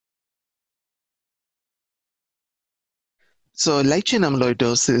So light chain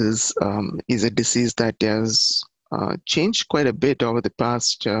amyloidosis is a disease that has changed quite a bit over the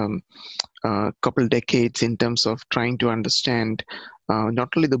past couple decades in terms of trying to understand not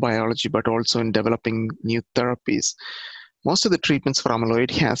only the biology but also in developing new therapies. Most of the treatments for amyloid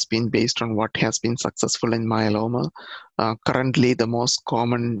has been based on what has been successful in myeloma. Currently, the most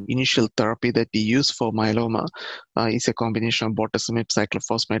common initial therapy that we use for myeloma is a combination of bortezomib,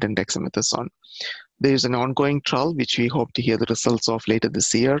 cyclophosphamide, and dexamethasone. There is an ongoing trial, which we hope to hear the results of later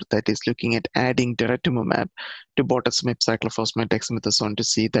this year, that is looking at adding daratumumab to bortezomib, cyclophosphamide, dexamethasone to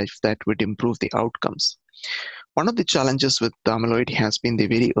see that if that would improve the outcomes. One of the challenges with amyloid has been the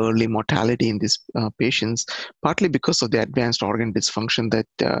very early mortality in these patients, partly because of the advanced organ dysfunction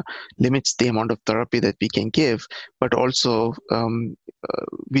that limits the amount of therapy that we can give, but also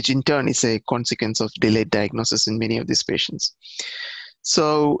which in turn is a consequence of delayed diagnosis in many of these patients.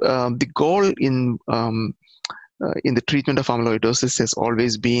 So the goal in the treatment of amyloidosis has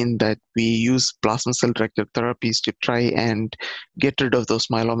always been that we use plasma cell-directed therapies to try and get rid of those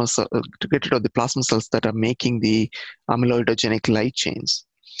myeloma, to get rid of the plasma cells that are making the amyloidogenic light chains.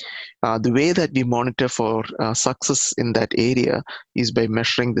 The way that we monitor for success in that area is by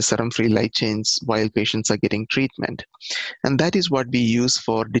measuring the serum-free light chains while patients are getting treatment. And that is what we use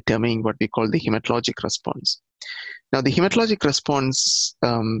for determining what we call the hematologic response. Now, the hematologic response,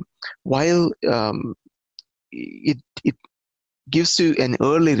 while it gives you an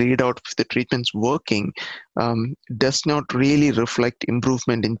early readout if the treatment's working, does not really reflect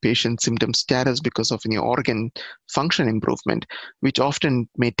improvement in patient symptom status because of any organ function improvement, which often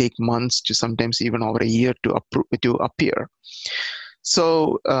may take months to sometimes even over a year to appear.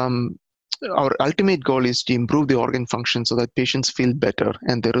 So our ultimate goal is to improve the organ function so that patients feel better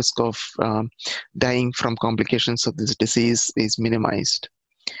and the risk of dying from complications of this disease is minimized.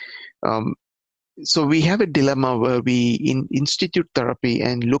 So we have a dilemma where we institute therapy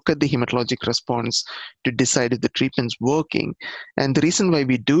and look at the hematologic response to decide if the treatment's working. And the reason why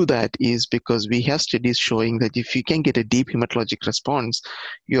we do that is because we have studies showing that if you can get a deep hematologic response,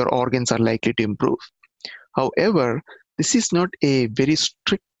 your organs are likely to improve. However, this is not a very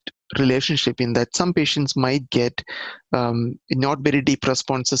strict relationship in that some patients might get not very deep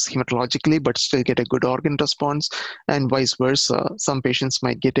responses hematologically but still get a good organ response, and vice versa. Some patients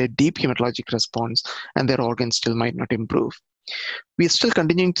might get a deep hematologic response and their organs still might not improve. We are still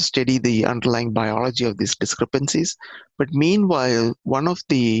continuing to study the underlying biology of these discrepancies, but meanwhile, one of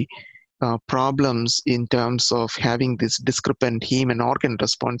the problems in terms of having this discrepant heme and organ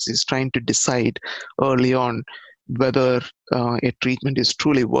response is trying to decide early on whether a treatment is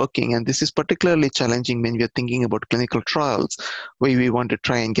truly working. And this is particularly challenging when we are thinking about clinical trials where we want to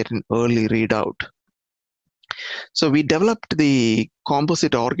try and get an early readout. So we developed the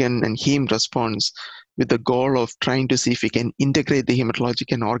composite organ and heme response with the goal of trying to see if we can integrate the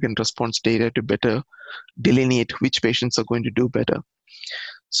hematologic and organ response data to better delineate which patients are going to do better.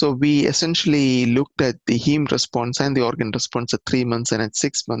 So we essentially looked at the heme response and the organ response at 3 months and at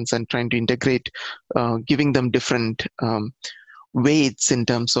 6 months and trying to integrate, giving them different weights in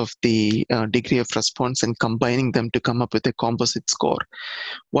terms of the degree of response and combining them to come up with a composite score.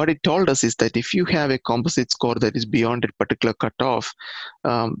 What it told us is that if you have a composite score that is beyond a particular cutoff,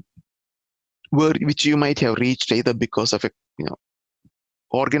 which you might have reached either because of a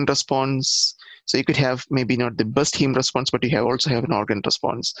organ response. So you could have maybe not the best heme response, but you also have an organ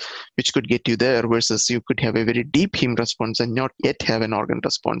response, which could get you there, versus you could have a very deep heme response and not yet have an organ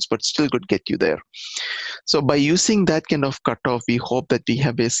response, but still could get you there. So by using that kind of cutoff, we hope that we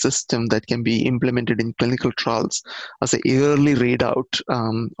have a system that can be implemented in clinical trials as an early readout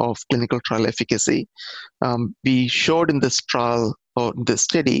of clinical trial efficacy. We showed in this trial or the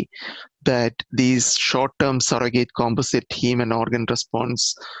study that these short-term surrogate composite heme and organ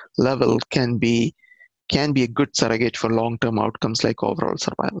response level can be a good surrogate for long-term outcomes like overall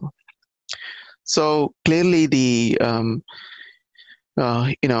survival. So clearly,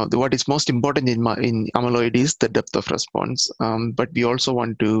 what is most important in amyloid is the depth of response, but we also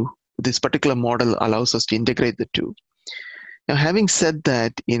want to. This particular model allows us to integrate the two. Now, having said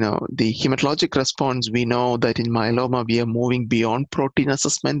that, the hematologic response, we know that in myeloma, we are moving beyond protein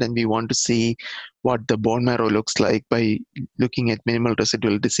assessment and we want to see what the bone marrow looks like by looking at minimal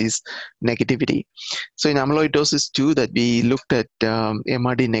residual disease negativity. So in amyloidosis too, that we looked at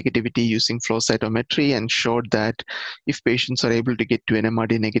MRD negativity using flow cytometry and showed that if patients are able to get to an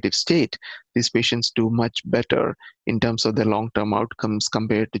MRD negative state, these patients do much better in terms of their long-term outcomes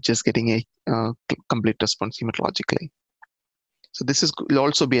compared to just getting a complete response hematologically. So this will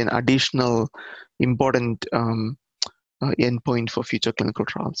also be an additional important endpoint for future clinical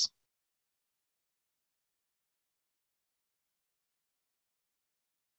trials.